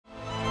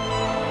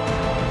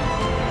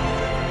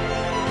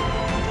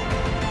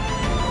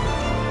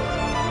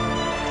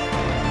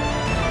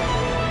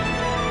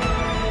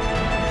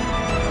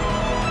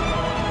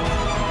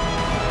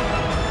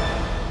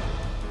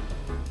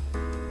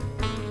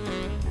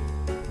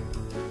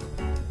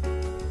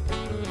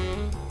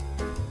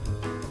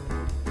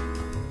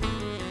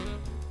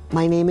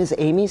My name is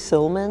Amy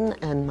Silman,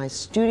 and my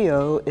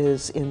studio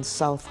is in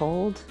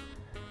Southold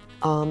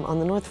on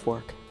the North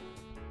Fork.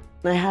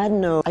 I had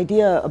no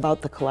idea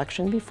about the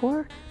collection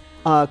before,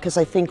 because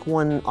I think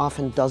one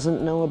often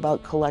doesn't know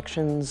about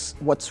collections,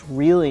 what's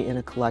really in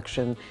a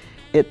collection.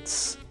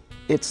 It's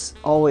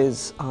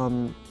always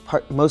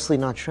mostly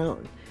not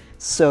shown.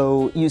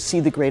 So you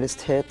see the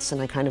greatest hits,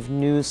 and I kind of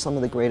knew some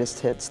of the greatest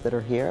hits that are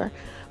here.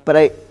 But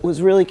I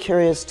was really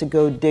curious to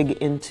go dig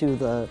into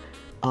the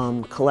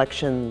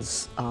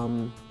collection's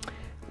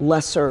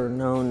lesser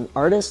known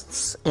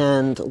artists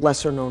and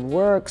lesser known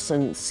works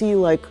and see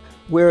like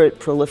where it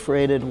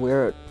proliferated,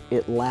 where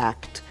it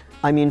lacked.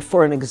 I mean,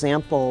 for an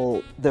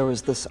example, there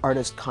was this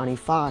artist Connie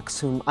Fox,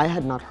 whom I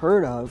had not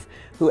heard of,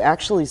 who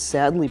actually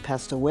sadly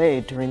passed away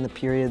during the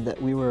period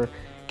that we were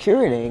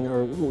curating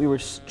or we were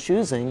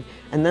choosing.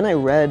 And then I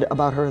read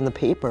about her in the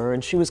paper,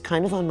 and she was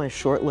kind of on my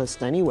short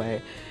list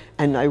anyway.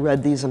 And I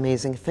read these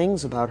amazing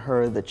things about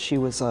her, that she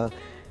was a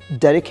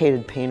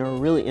dedicated painter, a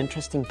really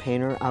interesting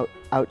painter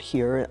out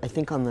here, I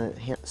think on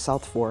the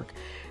South Fork.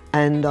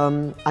 And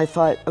I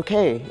thought,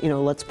 okay, you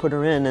know, let's put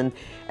her in. And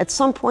at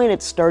some point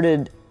it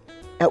started,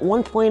 at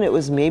one point it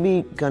was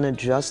maybe gonna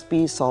just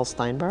be Saul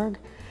Steinberg,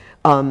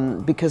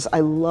 because I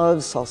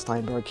love Saul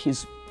Steinberg.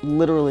 He's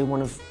literally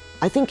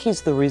I think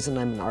he's the reason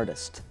I'm an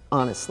artist,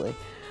 honestly,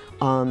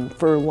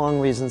 for long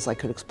reasons I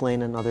could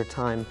explain another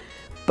time.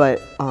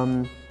 But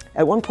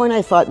at one point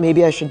I thought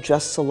maybe I should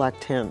just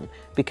select him,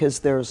 because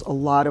there's a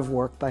lot of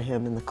work by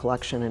him in the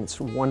collection and it's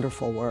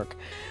wonderful work.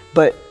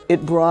 But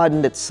it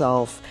broadened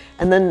itself.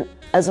 And then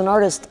as an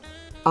artist,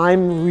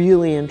 I'm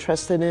really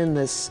interested in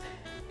this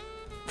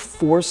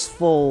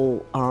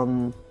forceful,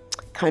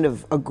 kind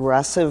of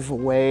aggressive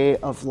way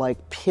of like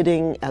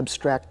pitting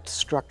abstract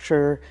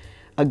structure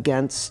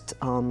against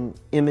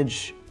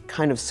image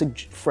kind of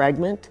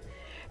fragment.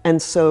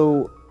 And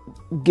so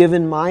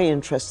given my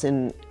interest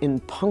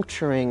in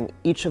puncturing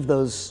each of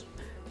those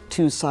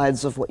two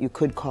sides of what you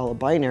could call a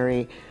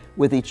binary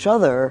with each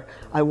other,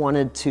 I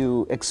wanted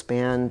to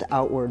expand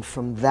outward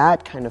from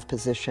that kind of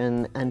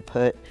position and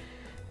put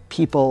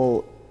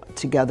people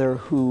together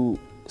who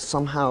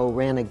somehow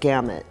ran a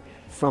gamut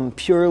from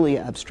purely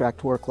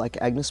abstract work like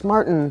Agnes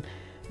Martin,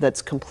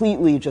 that's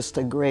completely just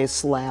a gray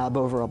slab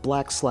over a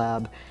black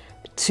slab,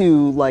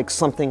 to like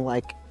something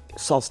like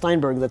Saul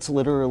Steinberg that's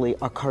literally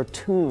a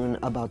cartoon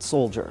about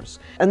soldiers.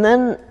 And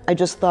then I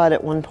just thought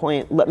at one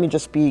point, let me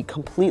just be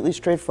completely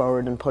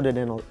straightforward and put it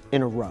in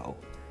a row.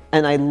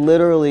 And I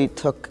literally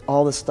took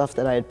all the stuff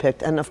that I had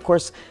picked, and of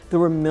course there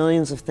were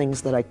millions of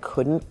things that I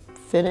couldn't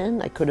fit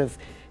in. I could have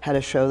had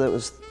a show that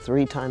was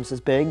 3 times as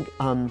big.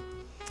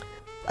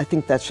 I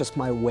think that's just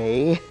my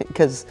way,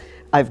 because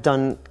I've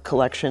done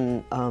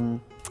collection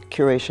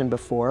curation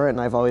before,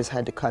 and I've always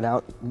had to cut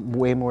out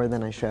way more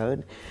than I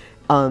showed.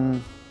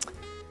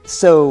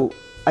 So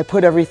I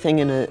put everything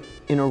in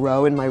a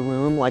row in my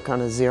room, like on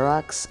a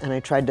Xerox, and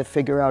I tried to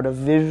figure out a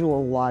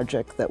visual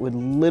logic that would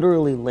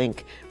literally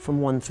link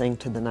from one thing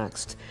to the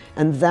next.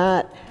 And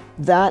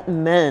that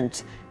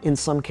meant, in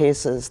some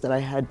cases, that I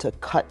had to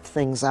cut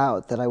things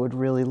out that I would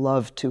really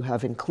love to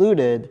have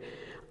included,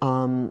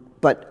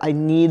 but I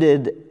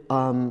needed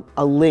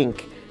a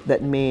link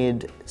that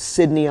made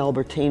Sidney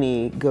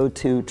Albertini go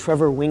to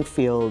Trevor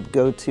Wingfield,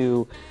 go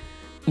to,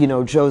 you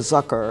know, Joe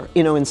Zucker.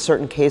 You know, in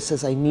certain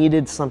cases, I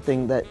needed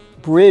something that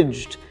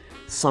bridged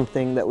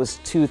something that was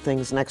 2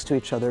 things next to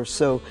each other.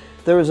 So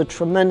there was a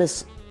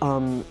tremendous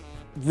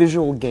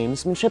visual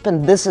gamesmanship,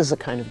 and this is a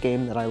kind of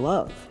game that I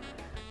love.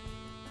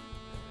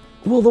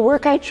 Well, the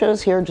work I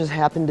chose here just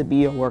happened to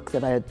be a work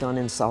that I had done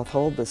in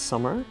Southold this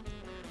summer.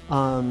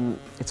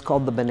 It's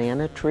called The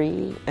Banana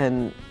Tree,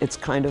 and it's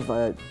kind of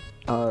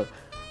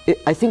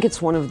I think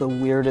it's one of the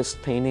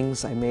weirdest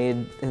paintings I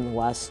made in the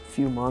last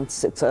few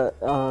months. It's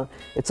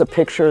a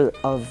picture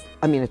of,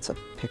 I mean, it's a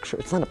picture,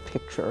 it's not a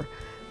picture,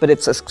 but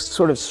it's a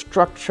sort of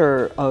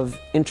structure of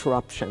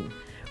interruption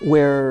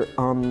where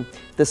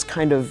this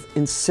kind of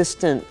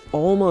insistent,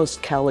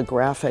 almost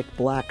calligraphic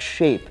black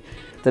shape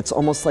that's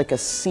almost like a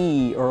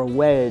C or a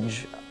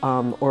wedge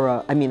or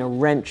a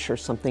wrench or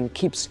something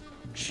keeps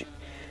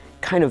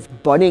kind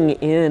of butting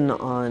in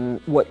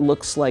on what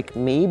looks like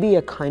maybe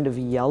a kind of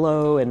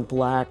yellow and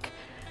black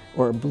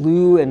or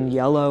blue and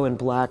yellow and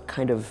black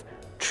kind of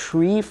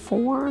tree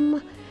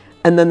form.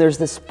 And then there's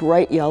this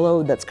bright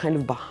yellow that's kind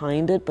of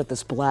behind it, but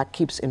this black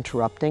keeps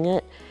interrupting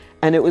it.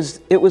 And it was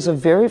a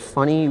very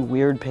funny,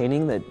 weird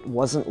painting that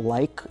wasn't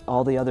like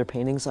all the other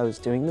paintings I was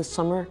doing this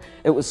summer.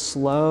 It was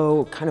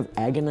slow, kind of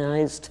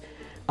agonized.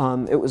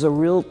 It was a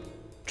real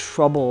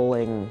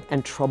troubling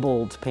and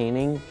troubled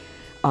painting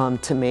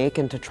to make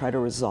and to try to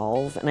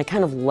resolve. And I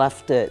kind of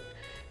left it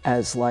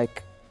as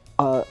like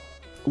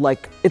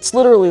it's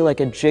literally like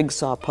a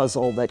jigsaw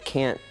puzzle that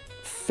can't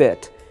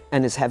fit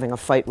and is having a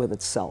fight with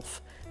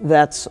itself.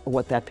 That's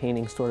what that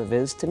painting sort of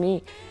is to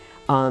me.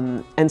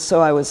 And so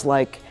I was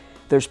like,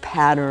 there's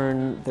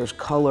pattern, there's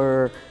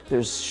color,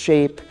 there's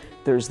shape,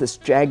 there's this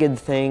jagged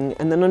thing,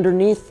 and then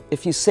underneath,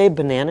 if you say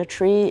Banana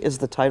Tree is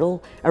the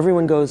title,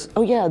 everyone goes,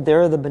 oh yeah,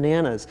 there are the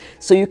bananas.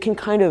 So you can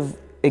kind of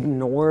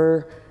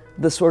ignore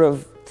the sort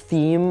of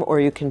theme, or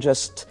you can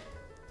just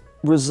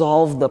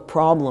resolve the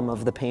problem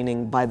of the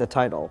painting by the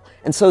title.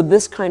 And so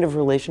this kind of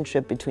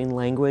relationship between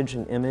language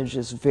and image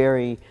is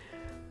very,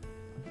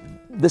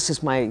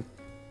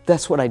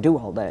 that's what I do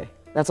all day.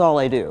 That's all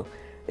I do,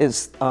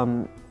 is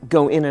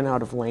go in and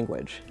out of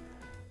language.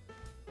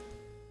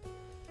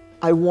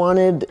 I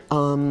wanted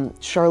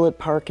Charlotte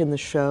Park in the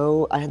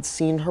show. I had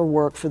seen her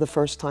work for the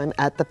first time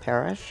at the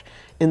Parrish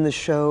in the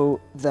show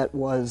that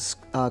was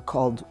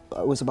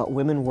was about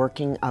women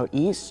working out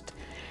east,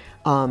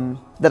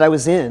 that I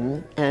was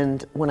in.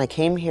 And when I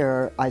came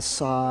here, I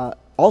saw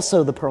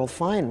also the Pearl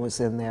Fine was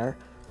in there.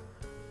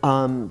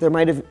 There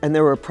might have, and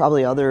there were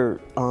probably other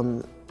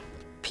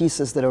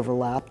pieces that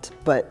overlapped,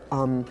 but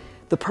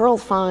the Pearl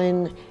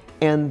Fine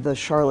and the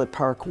Charlotte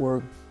Park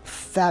were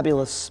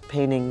fabulous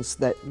paintings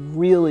that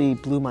really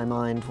blew my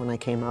mind when I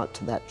came out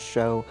to that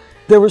show.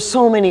 There were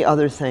so many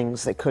other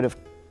things that could have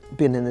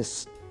been in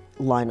this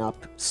lineup,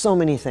 so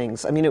many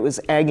things. I mean, it was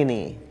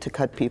agony to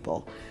cut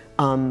people.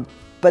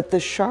 But the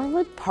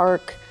Charlotte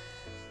Park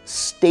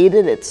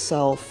stated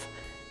itself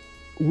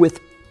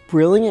with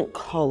brilliant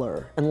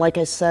color. And like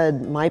I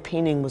said, my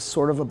painting was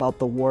sort of about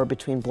the war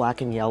between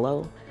black and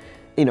yellow,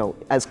 you know,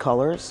 as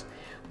colors.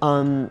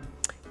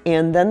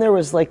 And then there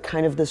was like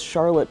kind of this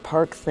Charlotte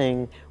Park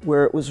thing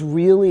where it was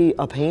really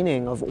a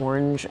painting of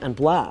orange and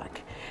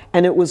black.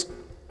 And it was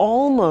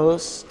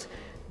almost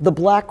the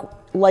black,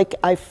 like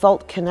I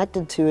felt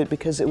connected to it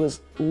because it was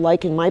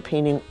like in my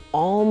painting,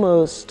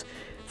 almost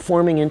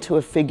forming into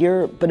a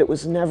figure, but it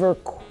was never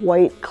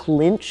quite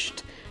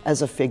clinched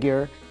as a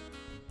figure.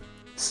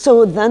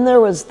 So then there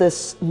was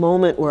this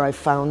moment where I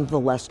found the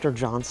Lester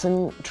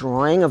Johnson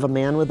drawing of a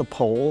man with a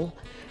pole,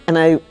 and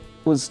I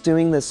was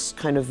doing this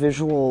kind of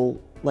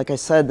visual, like I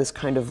said, this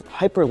kind of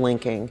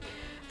hyperlinking,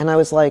 and I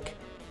was like,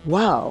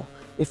 wow,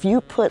 if you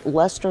put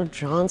Lester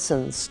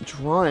Johnson's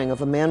drawing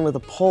of a man with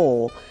a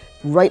pole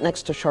right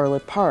next to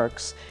Charlotte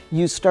Park's,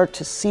 you start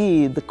to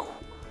see the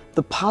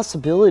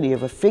possibility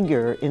of a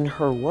figure in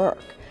her work,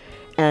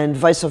 and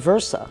vice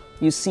versa.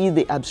 You see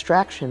the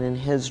abstraction in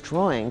his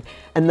drawing.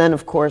 And then,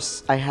 of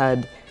course, I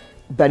had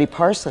Betty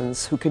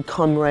Parsons, who could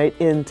come right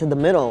into the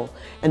middle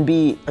and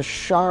be a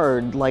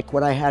shard like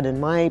what I had in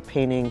my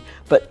painting,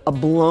 but a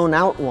blown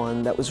out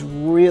one that was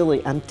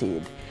really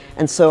emptied.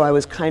 And so I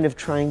was kind of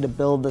trying to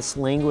build this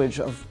language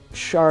of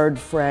shard,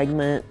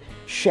 fragment,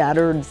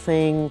 shattered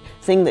thing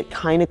that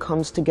kind of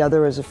comes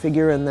together as a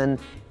figure and then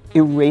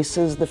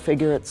erases the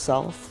figure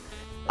itself.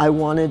 I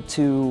wanted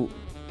to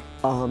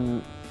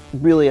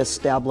really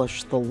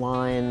establish the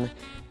line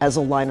as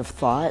a line of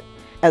thought,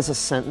 as a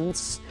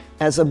sentence,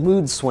 as a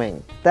mood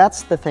swing.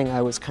 That's the thing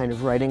I was kind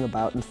of writing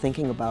about and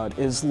thinking about,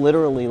 is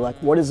literally like,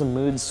 what is a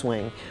mood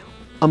swing?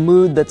 A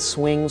mood that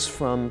swings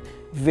from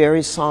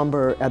very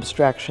somber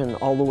abstraction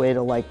all the way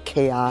to like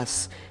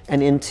chaos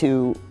and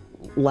into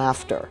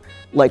laughter,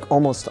 like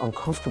almost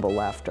uncomfortable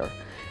laughter.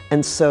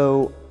 And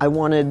so I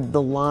wanted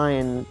the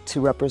line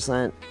to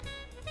represent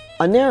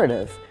a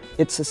narrative.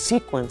 It's a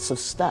sequence of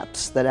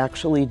steps that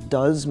actually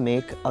does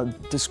make a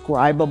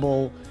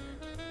describable,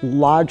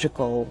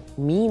 logical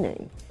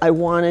meaning. I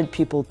wanted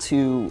people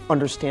to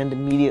understand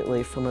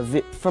immediately from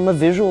a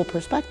visual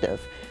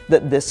perspective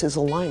that this is a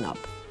lineup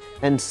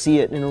and see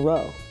it in a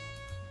row.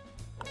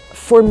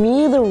 For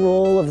me, the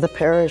role of the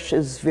Parrish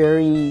is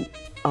very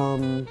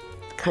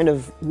kind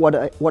of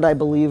what I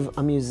believe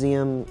a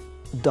museum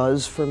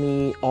does for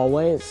me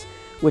always,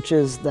 which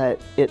is that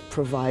it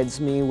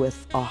provides me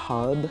with a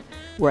hub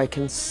where I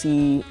can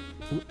see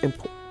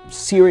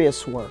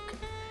serious work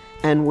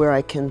and where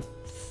I can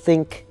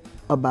think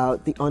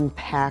about the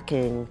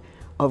unpacking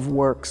of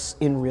works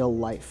in real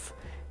life,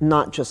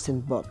 not just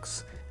in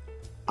books.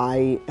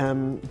 I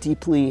am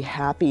deeply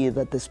happy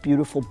that this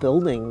beautiful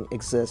building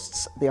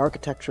exists. The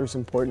architecture is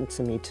important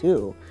to me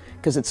too,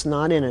 because it's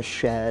not in a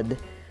shed,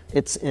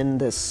 it's in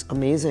this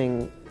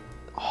amazing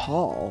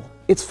hall.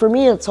 For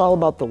me, it's all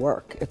about the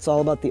work. It's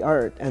all about the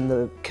art and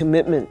the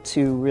commitment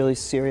to really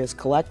serious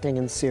collecting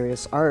and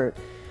serious art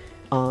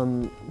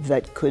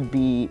that could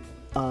be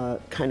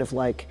kind of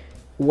like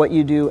what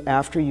you do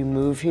after you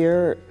move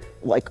here.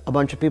 Like a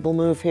bunch of people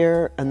move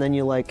here and then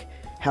you like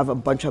have a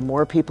bunch of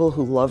more people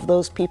who love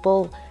those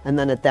people, and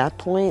then at that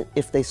point,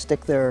 if they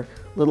stick their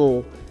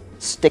little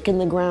stick in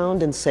the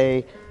ground and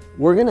say,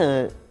 we're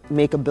gonna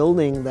make a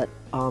building that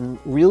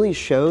really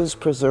shows,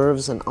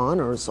 preserves, and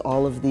honors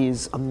all of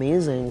these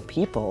amazing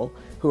people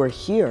who are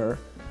here,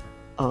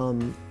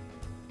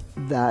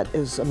 that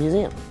is a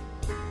museum.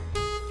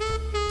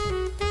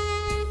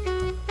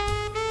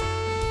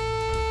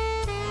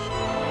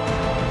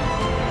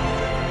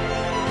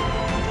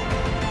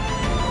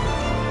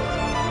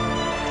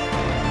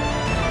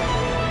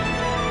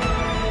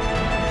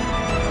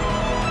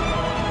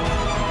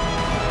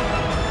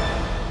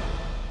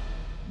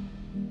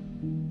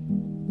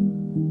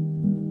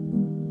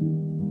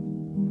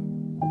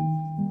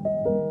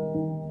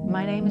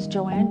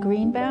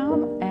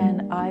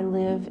 And I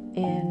live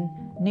in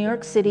New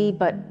York City,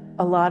 but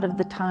a lot of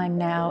the time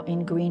now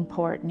in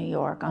Greenport, New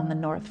York, on the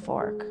North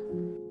Fork.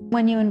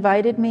 When you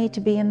invited me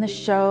to be in the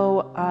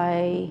show,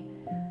 I,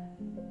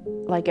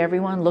 like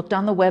everyone, looked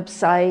on the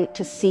website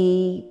to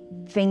see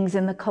things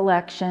in the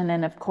collection,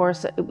 and of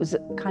course it was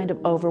kind of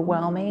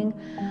overwhelming.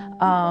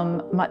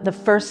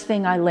 The first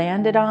thing I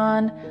landed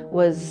on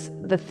was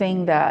the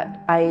thing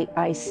that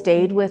I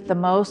stayed with the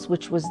most,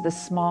 which was the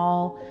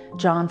small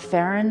John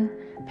Fern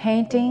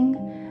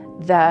painting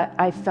that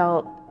I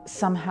felt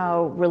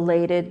somehow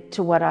related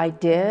to what I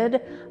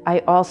did. I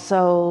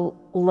also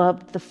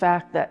loved the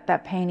fact that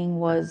that painting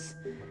was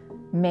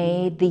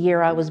made the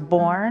year I was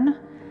born,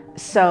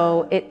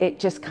 so it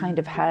just kind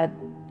of had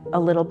a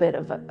little bit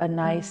of a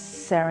nice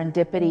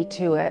serendipity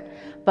to it.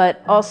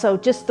 But also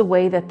just the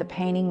way that the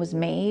painting was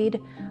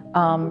made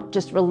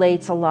just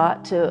relates a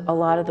lot to a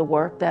lot of the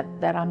work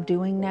that I'm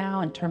doing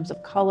now in terms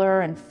of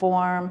color and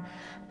form,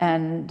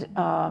 and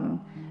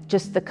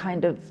just the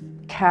kind of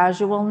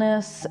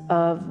casualness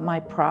of my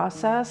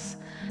process.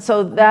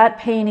 So that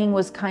painting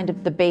was kind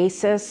of the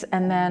basis,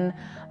 and then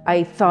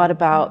I thought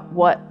about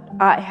what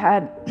I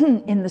had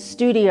in the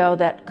studio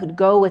that could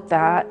go with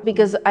that,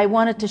 because I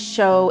wanted to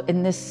show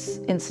in this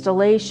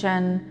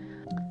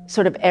installation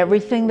sort of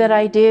everything that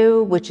I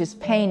do, which is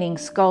painting,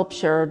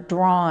 sculpture,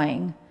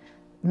 drawing,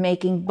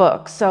 making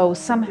books. So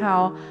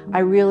somehow I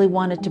really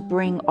wanted to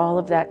bring all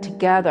of that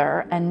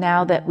together, and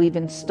now that we've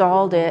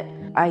installed it,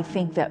 I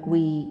think that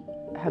we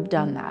have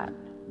done that.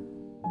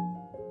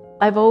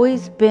 I've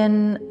always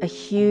been a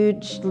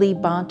huge Leigh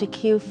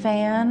Bonteque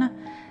fan,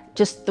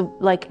 just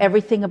like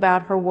everything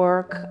about her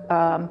work.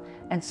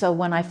 And so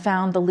when I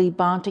found the Leigh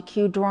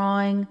Bonteque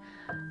drawing,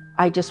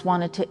 I just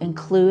wanted to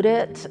include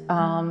it,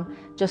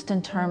 just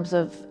in terms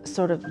of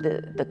sort of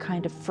the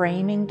kind of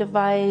framing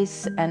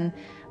device and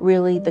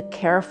really the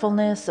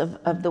carefulness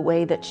of the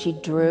way that she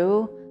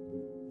drew.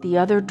 The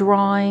other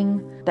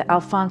drawing, the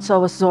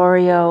Alfonso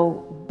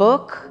Osorio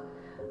book,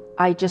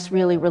 I just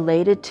really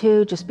related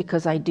to, just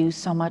because I do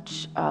so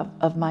much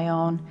of my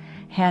own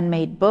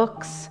handmade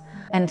books.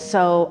 And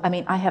so, I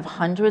mean, I have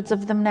hundreds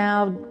of them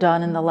now,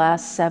 done in the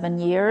last 7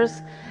 years.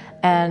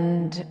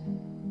 And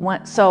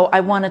so I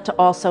wanted to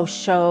also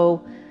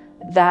show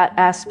that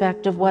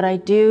aspect of what I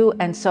do.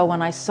 And so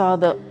when I saw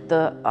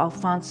the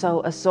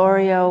Alfonso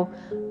Osorio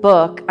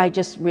book, I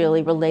just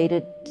really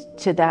related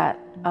to that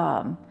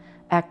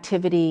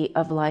activity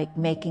of like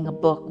making a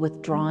book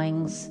with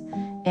drawings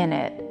in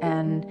it.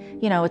 And,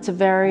 you know, it's a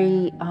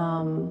very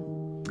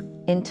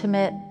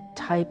intimate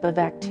type of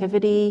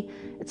activity.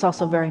 It's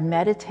also very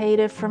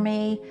meditative for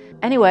me.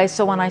 Anyway,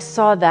 so when I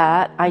saw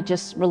that, I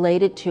just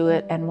related to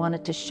it and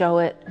wanted to show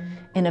it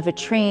in a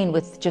vitrine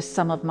with just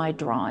some of my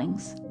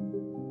drawings.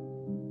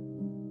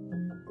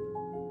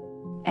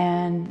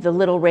 And the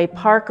little Ray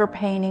Parker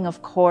painting,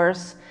 of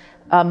course,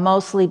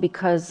 mostly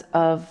because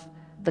of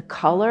the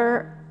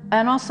color,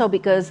 and also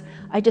because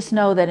I just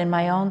know that in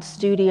my own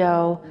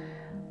studio,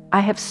 I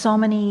have so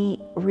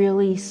many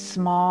really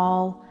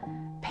small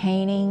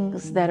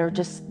paintings that are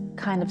just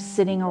kind of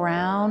sitting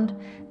around,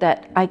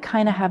 that I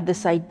kind of have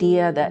this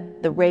idea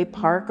that the Ray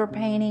Parker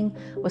painting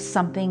was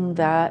something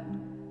that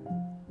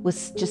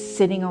was just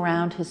sitting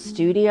around his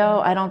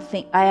studio.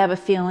 I have a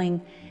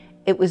feeling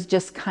it was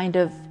just kind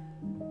of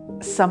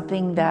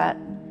something that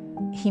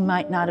he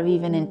might not have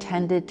even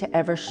intended to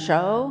ever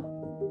show.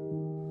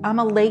 I'm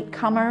a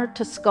latecomer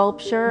to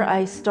sculpture.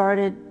 I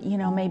started, you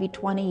know, maybe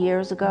 20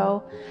 years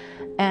ago,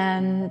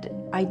 and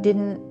I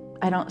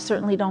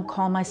certainly don't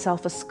call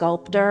myself a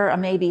sculptor.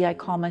 Maybe I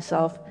call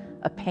myself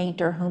a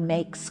painter who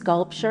makes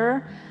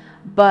sculpture.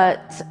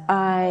 But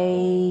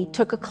I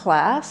took a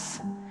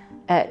class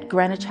at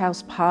Greenwich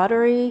House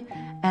Pottery,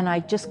 and I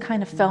just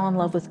kind of fell in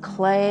love with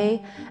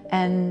clay,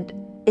 and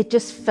it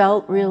just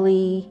felt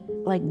really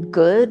like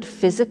good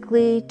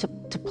physically to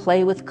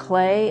play with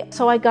clay.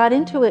 So I got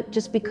into it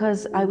just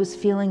because I was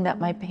feeling that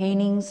my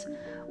paintings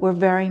were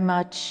very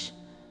much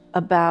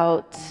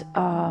about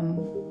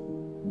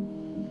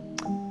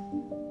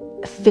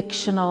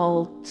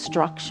fictional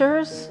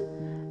structures.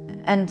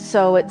 And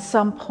so at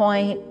some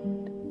point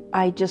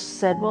I just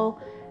said,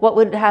 well, what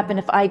would happen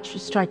if I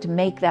just tried to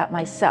make that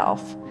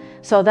myself?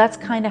 So that's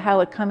kind of how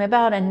it came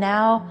about. And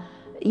now,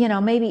 you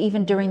know, maybe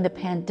even during the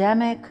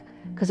pandemic,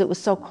 because it was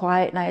so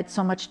quiet and I had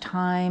so much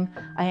time,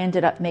 I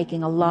ended up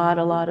making a lot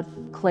of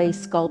clay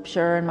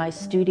sculpture in my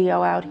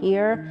studio out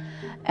here,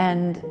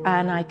 and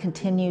I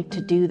continue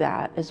to do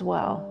that as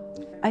well.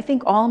 I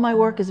think all my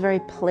work is very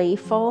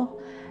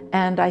playful,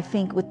 and I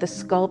think with the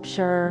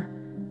sculpture,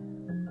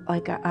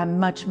 like I'm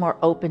much more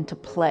open to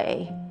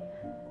play.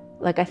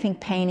 Like I think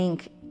painting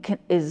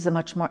is a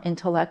much more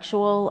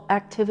intellectual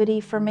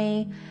activity for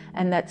me,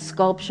 and that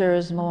sculpture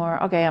is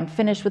more, okay, I'm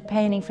finished with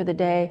painting for the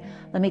day,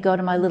 let me go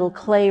to my little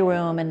clay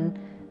room and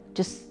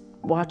just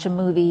watch a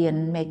movie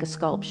and make a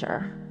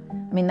sculpture.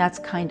 I mean, that's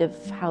kind of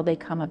how they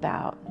come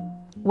about.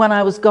 When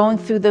I was going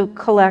through the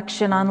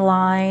collection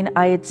online,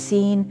 I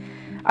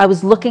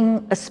was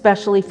looking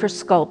especially for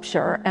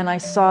sculpture, and I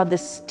saw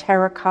this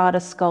terracotta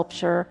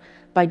sculpture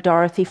by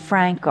Dorothy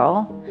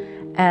Frankel,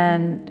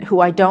 and who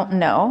I don't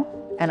know,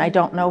 and I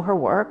don't know her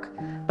work,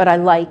 but I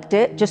liked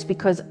it just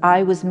because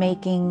I was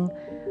making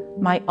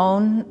my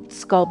own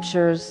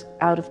sculptures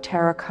out of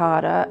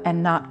terracotta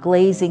and not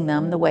glazing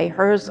them the way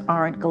hers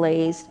aren't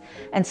glazed.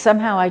 And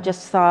somehow I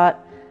just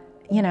thought,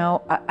 you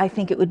know, I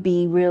think it would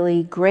be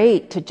really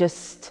great to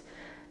just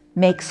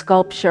make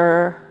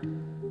sculpture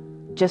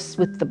just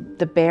with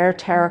the bare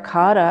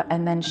terracotta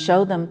and then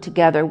show them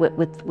together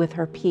with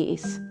her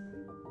piece.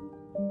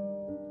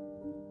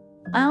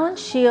 Alan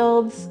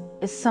Shields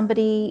is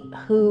somebody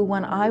who,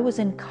 when I was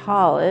in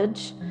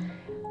college,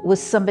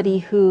 was somebody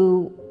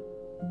who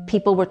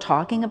people were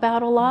talking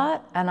about a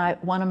lot, and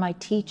one of my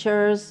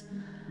teachers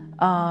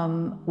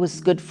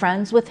was good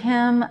friends with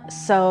him.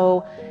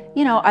 So,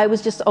 you know, I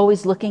was just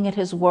always looking at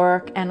his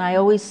work, and I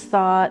always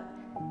thought,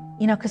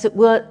 you know, because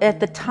at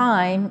the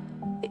time,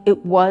 it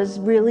was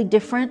really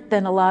different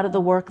than a lot of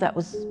the work that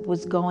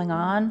was going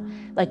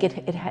on. Like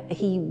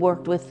he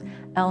worked with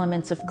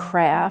elements of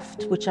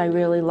craft, which I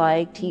really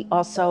liked. He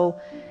also,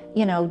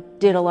 you know,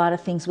 did a lot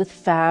of things with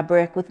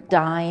fabric, with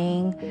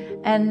dyeing.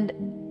 And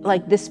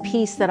like this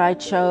piece that I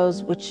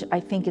chose, which I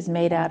think is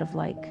made out of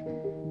like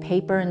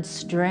paper and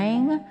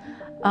string,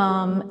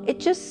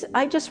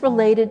 I just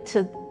related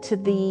to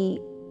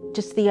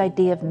the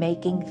idea of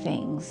making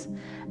things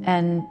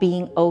and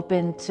being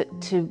open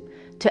to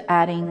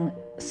adding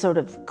sort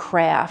of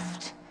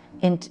craft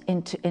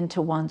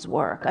into one's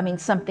work. I mean,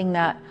 something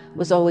that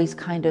was always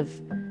kind of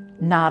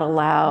not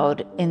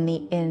allowed in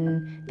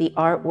the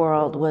art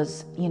world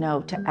was, you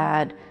know, to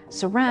add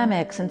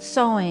ceramics and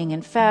sewing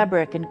and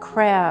fabric and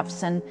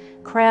crafts and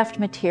craft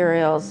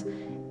materials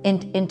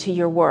into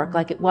your work.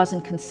 Like, it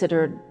wasn't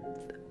considered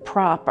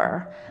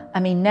proper. I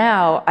mean,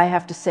 now I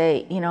have to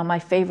say, you know, my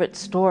favorite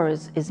store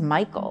is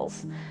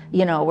Michael's,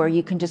 you know, where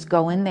you can just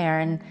go in there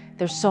and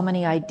there's so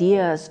many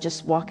ideas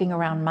just walking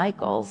around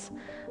Michael's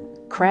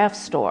craft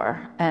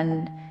store.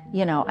 And,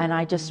 you know, and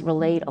I just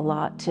relate a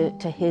lot to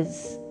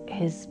his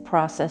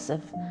process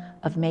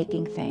of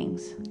making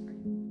things.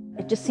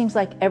 It just seems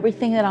like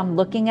everything that I'm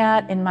looking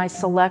at in my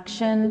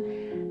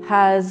selection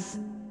has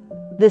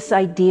this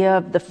idea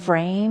of the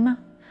frame,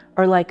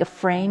 or like a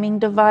framing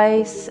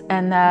device,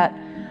 and that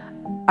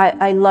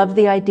I love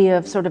the idea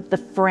of sort of the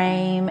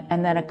frame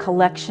and then a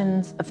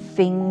collection of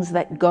things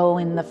that go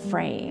in the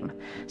frame.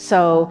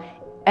 So,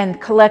 and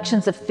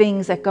collections of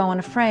things that go in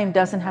a frame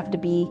doesn't have to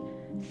be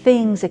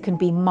things, it can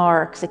be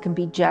marks, it can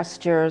be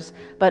gestures,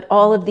 but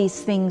all of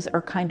these things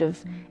are kind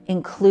of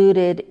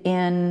included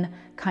in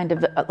kind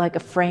of like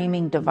a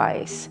framing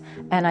device.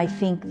 And I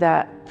think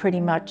that pretty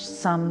much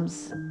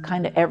sums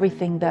kind of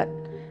everything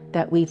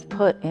that we've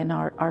put in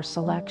our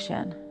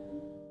selection.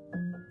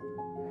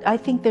 I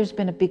think there's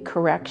been a big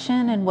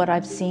correction in what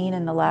I've seen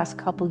in the last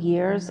couple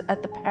years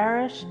at the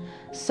parish.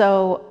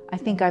 So I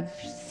think I've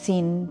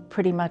seen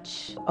pretty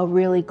much a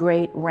really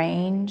great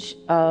range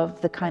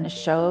of the kind of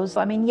shows.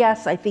 I mean,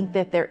 yes, I think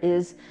that there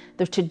is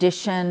the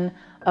tradition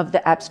of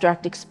the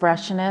abstract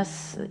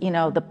expressionists, you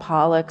know, the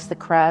Pollocks, the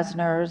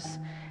Krasners,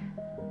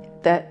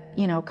 that,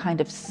 you know,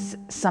 kind of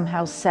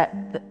somehow set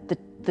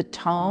the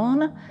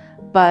tone.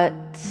 But,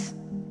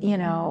 you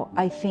know,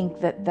 I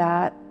think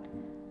that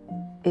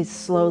is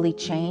slowly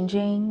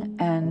changing,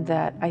 and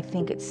that I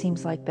think it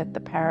seems like that the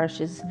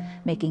parish is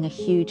making a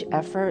huge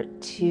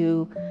effort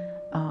to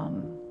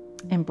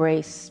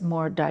embrace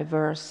more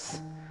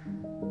diverse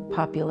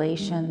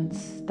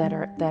populations that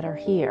are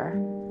here.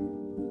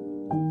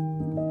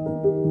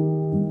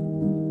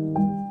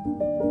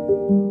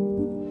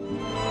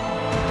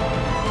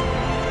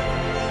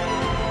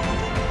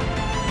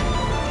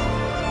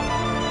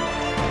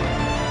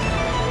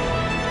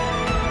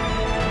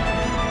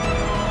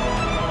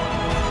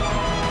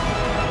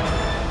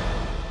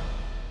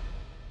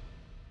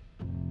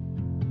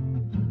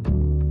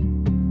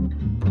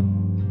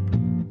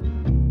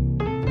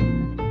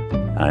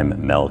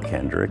 I'm Mel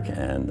Kendrick,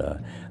 and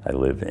I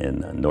live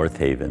in North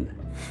Haven,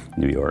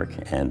 New York,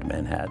 and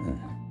Manhattan.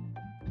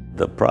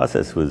 The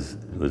process was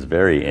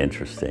very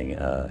interesting,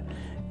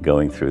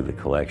 going through the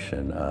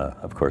collection.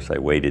 Of course, I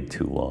waited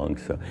too long,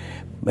 so,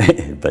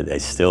 but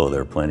there's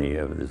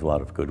a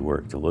lot of good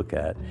work to look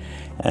at.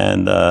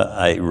 And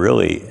I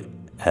really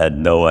had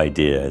no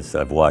idea, as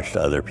I've watched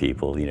other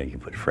people, you know, you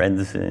put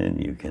friends in,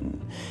 you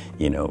can,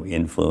 you know,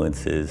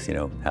 influences, you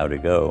know, how to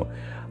go.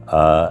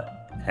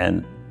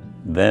 And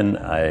then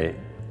I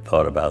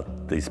thought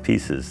about these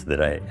pieces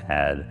that I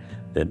had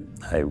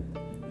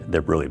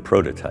they're really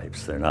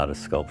prototypes. They're not a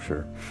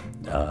sculpture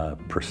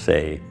per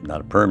se,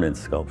 not a permanent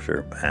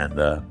sculpture. And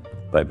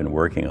but I've been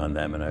working on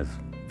them, and I was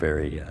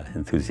very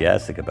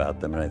enthusiastic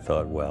about them. And I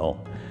thought,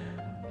 well,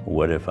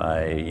 what if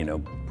I, you know,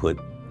 put,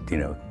 you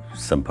know,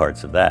 some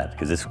parts of that?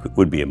 Because this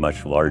would be a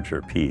much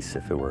larger piece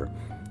if it were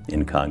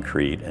in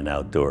concrete and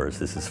outdoors.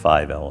 This is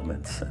 5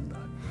 elements, and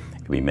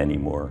it could be many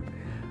more.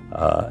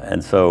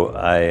 And so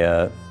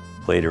I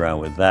played around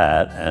with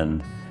that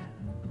and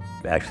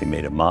actually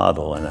made a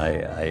model, and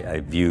I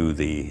view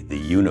the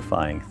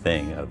unifying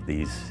thing of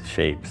these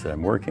shapes that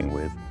I'm working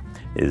with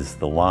is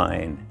the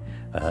line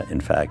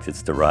In fact,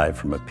 it's derived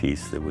from a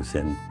piece that was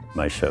in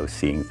my show,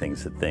 Seeing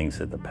Things at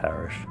the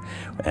Parrish.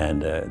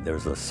 And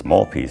there's a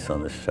small piece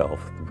on the shelf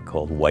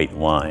called White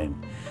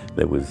Line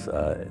that was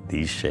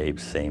these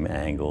shapes, same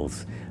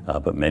angles,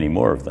 but many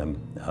more of them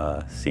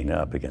seen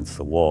up against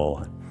the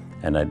wall.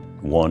 And I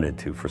wanted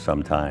to, for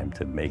some time,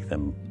 to make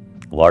them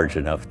large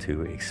enough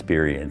to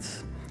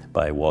experience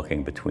by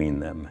walking between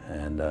them.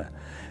 And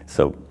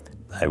so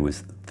I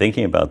was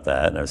thinking about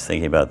that, and I was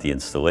thinking about the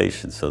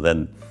installation. So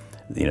then,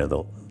 you know,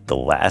 the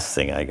last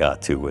thing I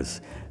got to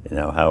was, you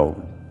know, how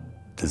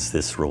does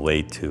this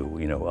relate to,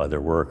 you know,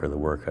 other work or the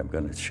work I'm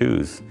going to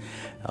choose?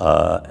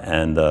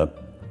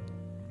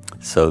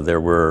 So there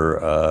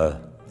were,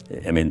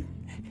 I mean,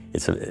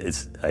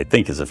 I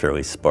think it's a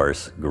fairly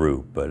sparse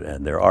group,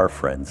 and there are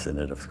friends in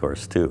it, of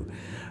course, too.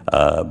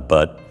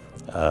 But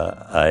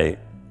I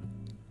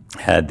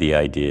had the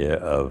idea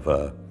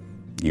of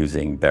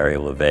using Barry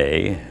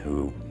LeVay,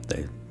 who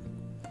a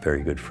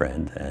very good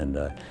friend,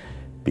 and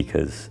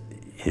because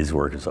his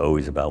work is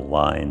always about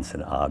lines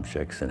and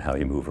objects and how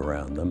you move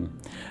around them.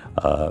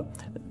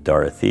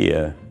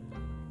 Dorothea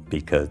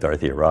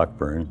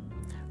Rockburn,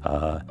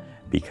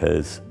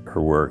 because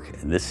her work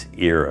in this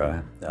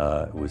era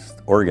was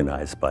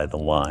organized by the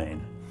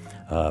line,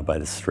 by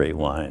the straight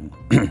line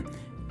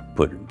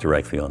put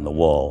directly on the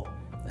wall.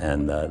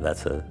 And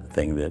that's a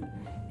thing that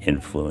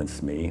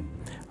influenced me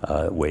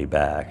way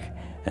back.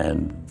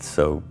 And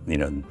so, you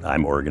know,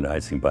 I'm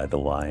organizing by the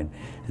line.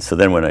 And so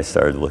then when I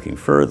started looking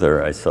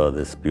further, I saw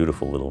this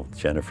beautiful little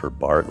Jennifer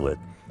Bartlett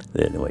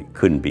that like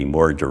couldn't be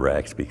more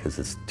direct because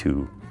it's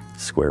 2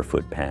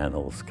 square-foot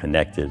panels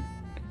connected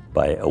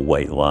by a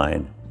white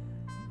line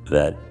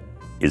that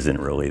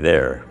isn't really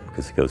there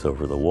because it goes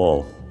over the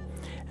wall.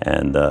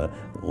 And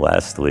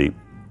lastly,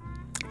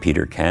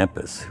 Peter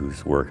Campus,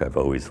 whose work I've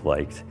always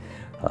liked,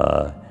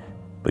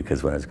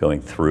 because when I was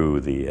going through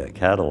the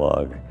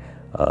catalog,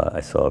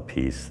 I saw a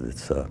piece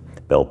that's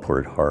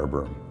Bellport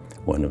Harbor,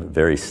 one of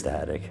very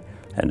static,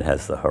 and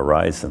has the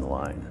horizon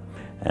line.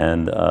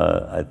 And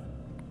I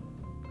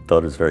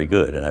thought it was very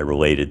good, and I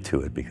related to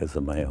it because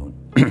of my own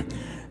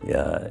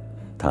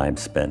time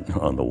spent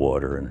on the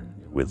water and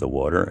with the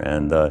water.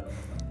 And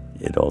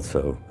it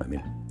also, I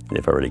mean,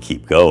 if I were to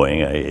keep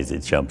going, it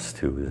jumps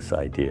to this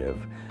idea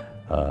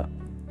of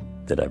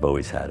that I've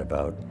always had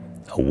about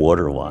a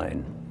water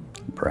line,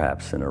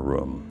 perhaps in a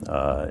room,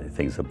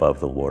 things above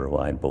the water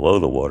line, below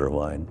the water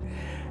line.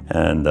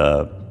 And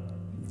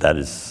that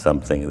is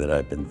something that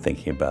I've been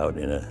thinking about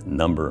in a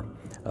number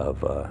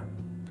of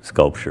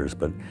sculptures,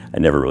 but I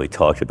never really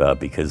talked about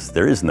because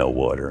there is no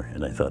water,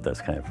 and I thought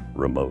that's kind of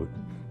remote.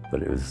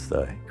 But it was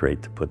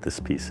great to put this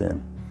piece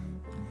in.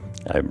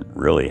 I'm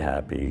really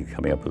happy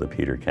coming up with a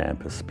Peter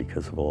Campus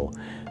because of all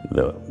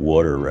the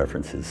water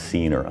references,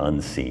 seen or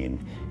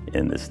unseen,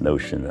 in this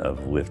notion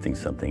of lifting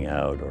something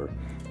out, or,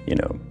 you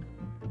know,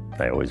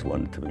 I always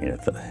wanted to, you know,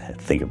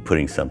 think of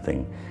putting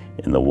something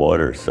in the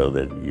water so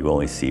that you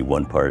only see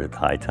one part at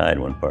high tide,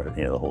 one part,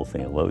 you know, the whole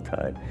thing at low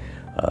tide.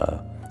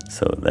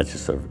 So that's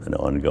just sort of an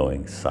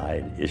ongoing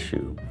side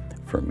issue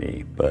for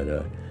me.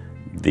 But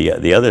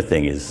the other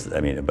thing is, I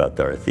mean, about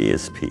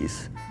Dorothea's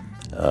piece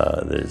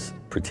that is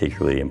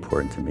particularly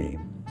important to me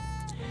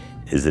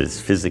is that it's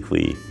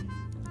physically,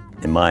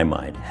 in my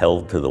mind,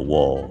 held to the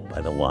wall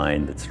by the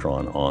line that's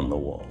drawn on the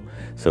wall.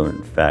 So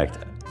in fact,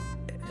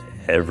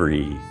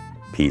 every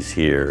piece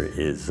here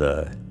is,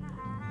 I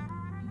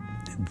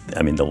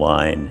mean, the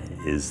line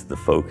is the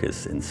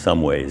focus in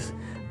some ways,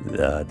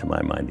 to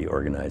my mind, the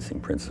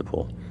organizing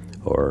principle,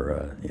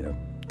 or you know,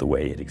 the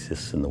way it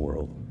exists in the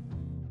world.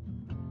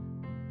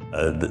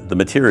 The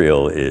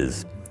material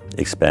is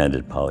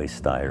expanded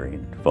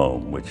polystyrene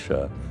foam, which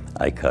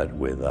I cut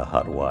with a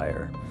hot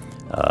wire,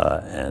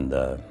 and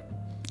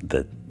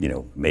that, you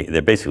know,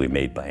 they're basically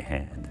made by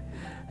hand.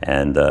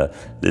 And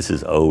this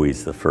is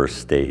always the first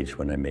stage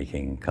when I'm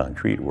making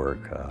concrete work,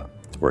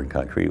 working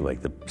concrete,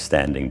 like the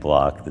standing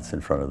block that's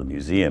in front of the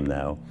museum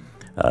now,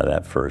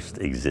 that first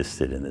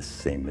existed in this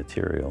same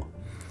material,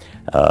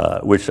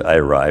 which I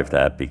arrived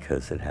at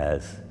because it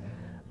has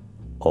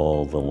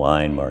all the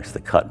line marks, the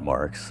cut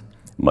marks,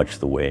 much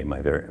the way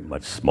my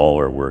much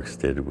smaller works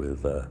did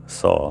with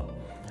saw.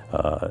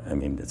 I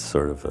mean, it's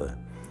sort of a,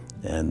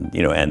 and,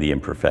 you know, and the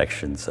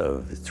imperfections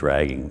of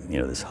dragging, you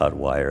know, this hot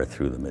wire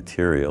through the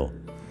material.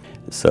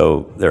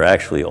 So they're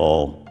actually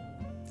all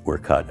were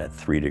cut at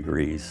 3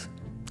 degrees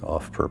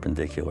off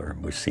perpendicular,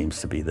 which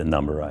seems to be the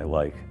number I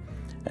like.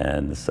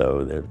 And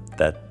so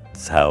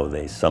that's how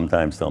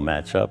sometimes they'll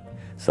match up,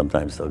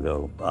 sometimes they'll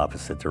go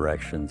opposite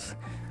directions.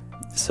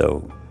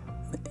 So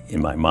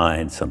in my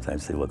mind,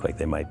 sometimes they look like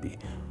they might be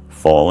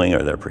falling,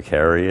 or they're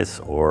precarious,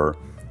 or,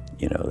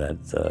 you know,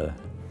 that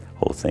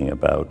whole thing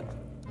about,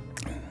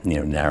 you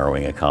know,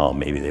 narrowing a column,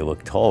 maybe they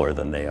look taller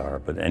than they are.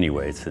 But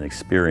anyway, it's an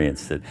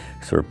experience that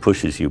sort of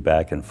pushes you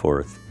back and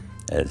forth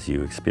as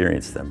you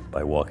experience them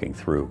by walking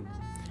through,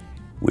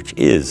 which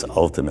is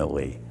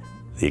ultimately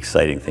the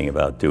exciting thing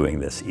about doing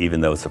this. Even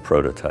though it's a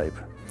prototype,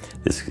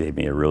 this gave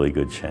me a really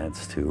good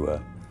chance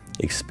to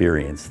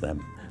experience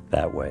them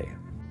that way.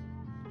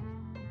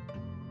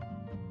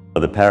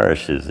 Well, the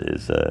Parrish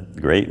is a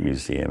great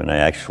museum, and I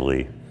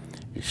actually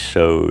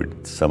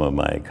showed some of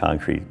my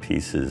concrete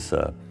pieces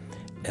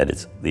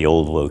at the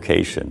old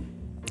location.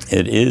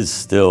 It is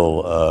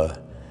still,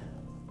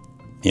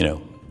 you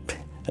know,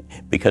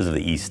 because of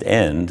the East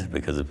End,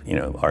 because of, you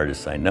know,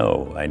 artists I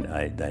know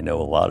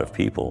a lot of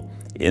people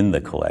in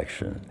the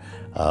collection,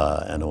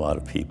 and a lot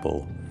of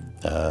people,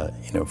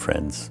 you know,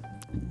 friends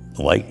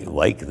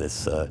like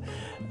this,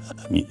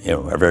 you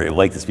know,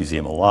 like this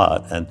museum a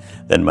lot. And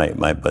then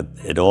but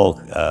it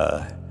all,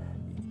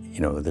 you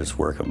know, there's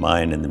work of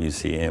mine in the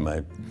museum.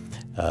 I'm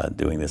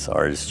doing this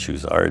Artist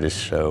Choose Artist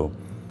show.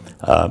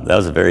 That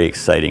was a very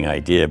exciting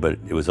idea, but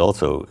it was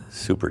also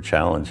super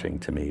challenging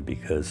to me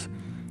because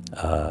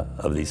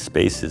of these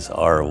spaces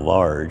are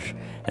large,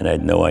 and I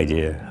had no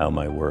idea how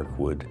my work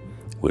would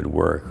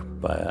work.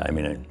 But I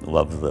mean, I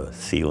love the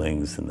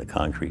ceilings and the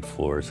concrete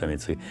floors. I mean,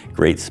 it's a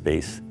great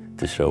space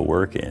to show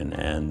work in,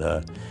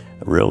 and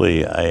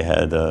really, I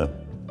had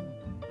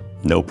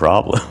no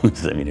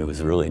problems. I mean, it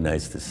was really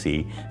nice to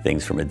see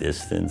things from a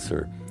distance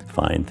or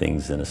find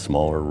things in a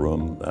smaller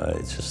room.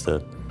 It's just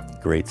a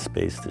great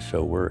space to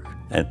show work,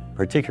 and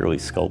particularly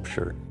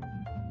sculpture.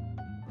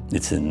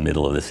 It's in the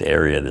middle of this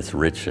area that's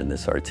rich in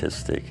this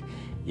artistic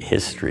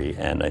history,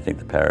 and I think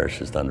the Parrish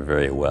has done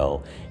very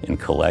well in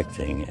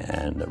collecting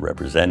and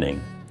representing,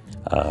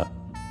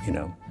 you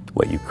know,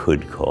 what you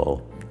could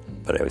call,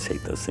 but I always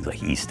hate those things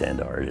like East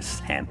End artists,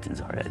 Hamptons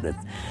artists.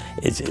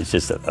 It's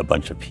just a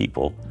bunch of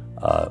people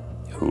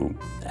who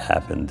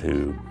happen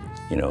to,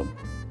 you know,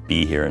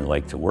 be here and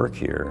like to work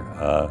here.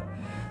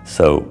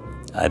 So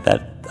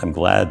I'm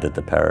glad that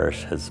the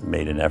Parrish has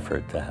made an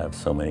effort to have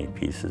so many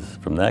pieces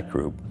from that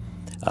group.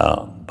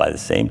 By the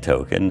same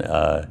token,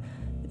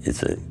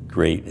 it's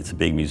a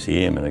big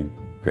museum and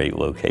a great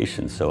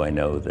location, so I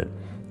know that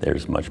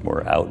there's much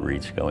more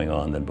outreach going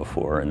on than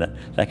before, and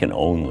that can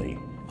only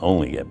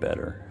get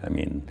better. I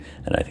mean,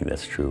 and I think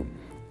that's true.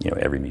 You know,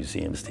 every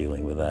museum's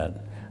dealing with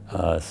that.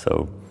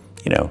 So,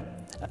 you know,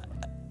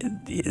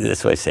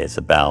 that's why I say it's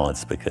a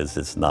balance, because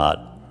it's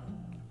not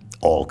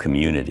all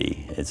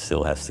community. It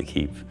still has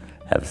to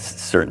have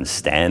certain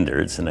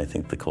standards, and I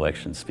think the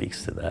collection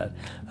speaks to that,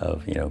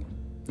 of, you know,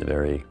 the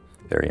very,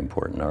 very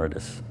important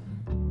artists.